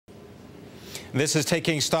This is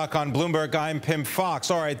Taking Stock on Bloomberg. I'm Pimm Fox.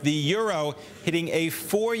 All right, the euro hitting a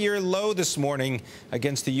 4-year low this morning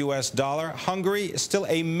against the U.S. dollar. Hungary is still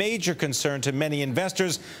a major concern to many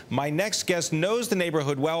investors. My next guest knows the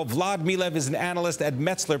neighborhood well. Vlad Milev is an analyst at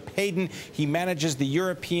Metzler Payden. He manages the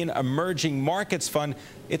European Emerging Markets Fund.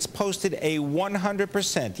 It's posted a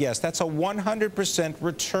 100%. Yes, that's a 100%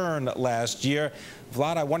 return last year.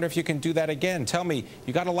 Vlad, I wonder if you can do that again. Tell me,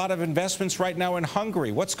 you got a lot of investments right now in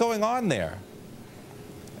Hungary. What's going on there?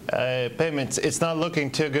 Pimm, it's not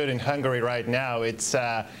looking too good in Hungary right now.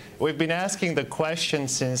 We've been asking the question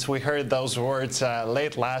since we heard those words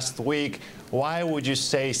late last week. Why would you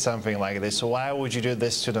say something like this? Why would you do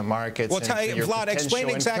this to the markets? Well, Vlad,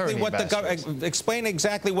 explain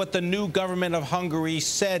exactly what the new government of Hungary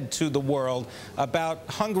said to the world about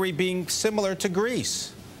Hungary being similar to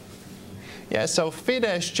Greece. Yeah, so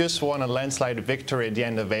Fidesz just won a landslide victory at the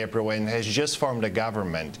end of April and has just formed a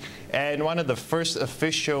government. And one of the first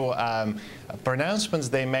official pronouncements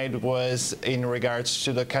they made was in regards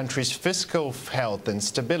to the country's fiscal health and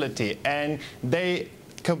stability. And they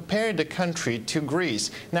compared the country to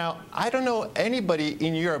Greece. Now, I don't know anybody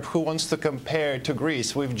in Europe who wants to compare to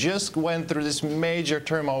Greece. We've just went through this major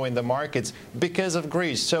turmoil in the markets because of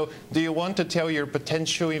Greece. So do you want to tell your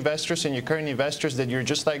potential investors and your current investors that you're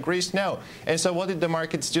just like Greece? No. And so what did the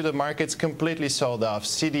markets do? The markets completely sold off.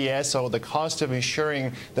 CDS, or the cost of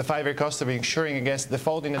insuring, the 5-year cost of insuring against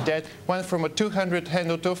defaulting a debt, went from a 200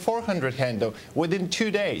 handle to a 400 handle within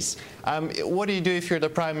 2 days. What do you do if you're the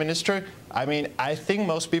Prime Minister? I mean, I think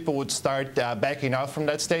most people would start backing off from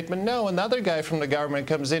that statement. No, another guy from the government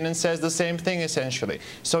comes in and says the same thing, essentially.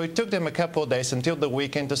 So it took them a couple of days until the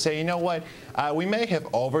weekend to say, you know what, we may have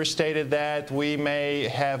overstated that. We may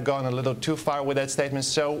have gone a little too far with that statement.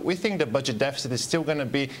 So we think the budget deficit is still going to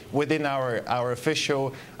be within our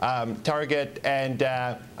official target. And,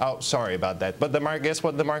 oh, sorry about that. But guess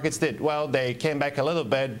what the markets did? Well, they came back a little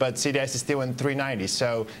bit, but CDS is still in 390.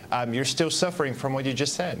 So you're still suffering from what you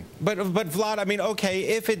just said. But Vlad, I mean, okay,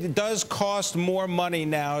 if it does cost more money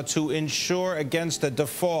now to insure against the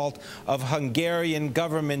default of Hungarian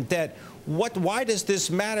government debt, why does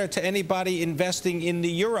this matter to anybody investing in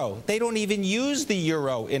the euro? They don't even use the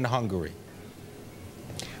euro in Hungary.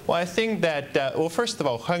 Well, I think that, well, first of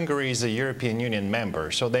all, Hungary is a European Union member,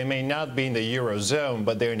 so they may not be in the Eurozone,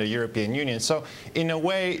 but they're in the European Union. So, in a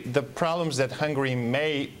way, the problems that Hungary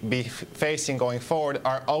may be facing going forward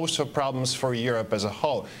are also problems for Europe as a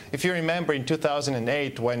whole. If you remember in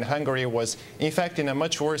 2008, when Hungary was, in fact, in a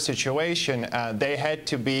much worse situation, they had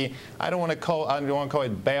to be, I don't want to call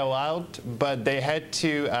it bailout, but they had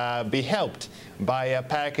to be helped by a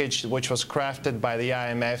package which was crafted by the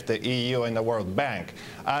IMF, the EU, and the World Bank.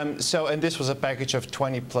 And this was a package of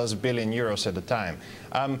 20+ billion euros at the time.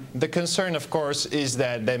 The concern, of course, is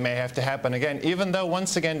that they may have to happen again, even though,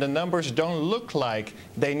 once again, the numbers don't look like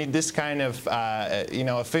they need this kind of,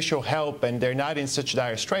 official help, and they're not in such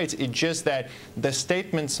dire straits. It's just that the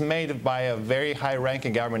statements made by a very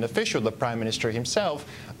high-ranking government official, the Prime Minister himself,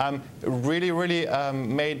 really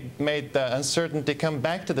made the uncertainty come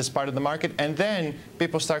back to this part of the market, and then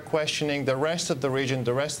people start questioning the rest of the region,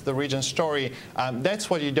 the rest of the region's story. That's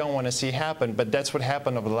what you don't want to see happen, but that's what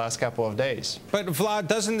happened over the last couple of days. But Vlad,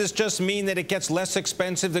 doesn't this just mean that it gets less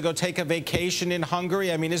expensive to go take a vacation in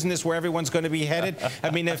Hungary? I mean, isn't this where everyone's going to be headed? I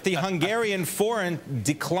mean, if the Hungarian forint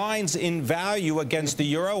declines in value against the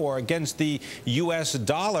euro or against the U.S.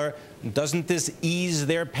 dollar, doesn't this ease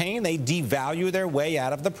their pain? They devalue their way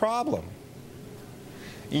out of the problem.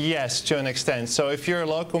 Yes, to an extent. So if you're a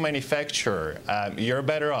local manufacturer, you're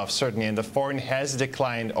better off, certainly. And the forint has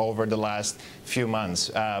declined over the last few months,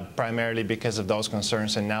 primarily because of those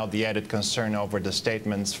concerns and now the added concern over the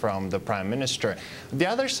statements from the Prime Minister. The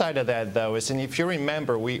other side of that, though, is, and if you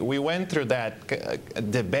remember, we went through that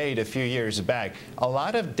debate a few years back. A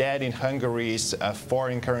lot of debt in Hungary is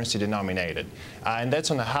foreign currency denominated. And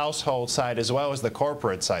that's on the household side as well as the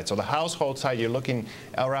corporate side. So the household side, you're looking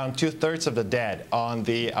around 2/3 of the debt. On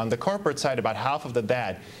the corporate side, about half of the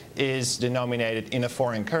debt is denominated in a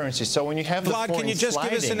foreign currency. So when you have the Vlad, can you just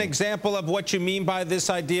give us an example of what you mean by this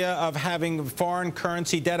idea of having foreign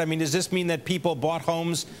currency debt? I mean, does this mean that people bought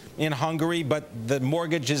homes in Hungary, but the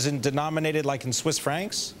mortgage isn't denominated like in Swiss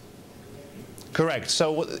francs? Correct.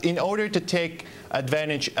 So in order to take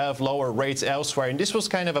advantage of lower rates elsewhere, and this was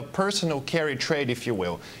kind of a personal carry trade, if you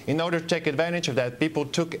will. In order to take advantage of that, people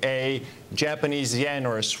took a Japanese yen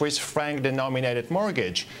or a Swiss franc denominated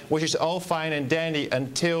mortgage, which is all fine and dandy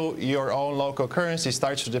until your own local currency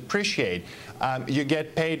starts to depreciate. You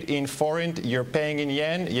get paid in foreign, you're paying in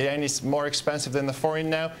yen. Yen is more expensive than the foreign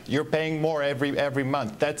now. You're paying more every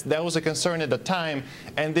month. That was a concern at the time,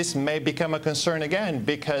 and this may become a concern again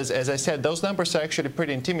because, as I said, those numbers are actually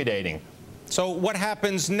pretty intimidating. So what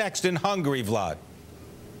happens next in Hungary, Vlad?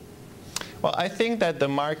 Well, I think that the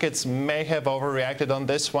markets may have overreacted on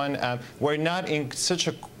this one. We're not in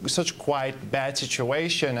such quite bad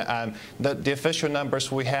situation. The official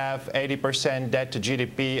numbers we have, 80% debt to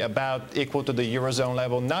GDP, about equal to the Eurozone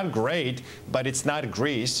level. Not great, but it's not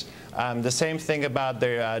Greece. The same thing about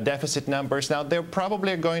their deficit numbers. Now, they're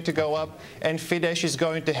probably going to go up, and Fidesz is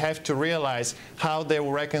going to have to realize how they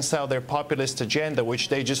will reconcile their populist agenda, which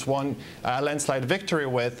they just won a landslide victory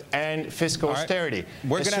with, and fiscal austerity.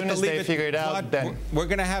 As soon as they figure it out, then we're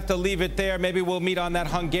going to have to leave it there. Maybe we'll meet on that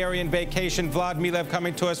Hungarian vacation. Vlad Milev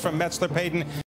coming to us from Metzler Payden.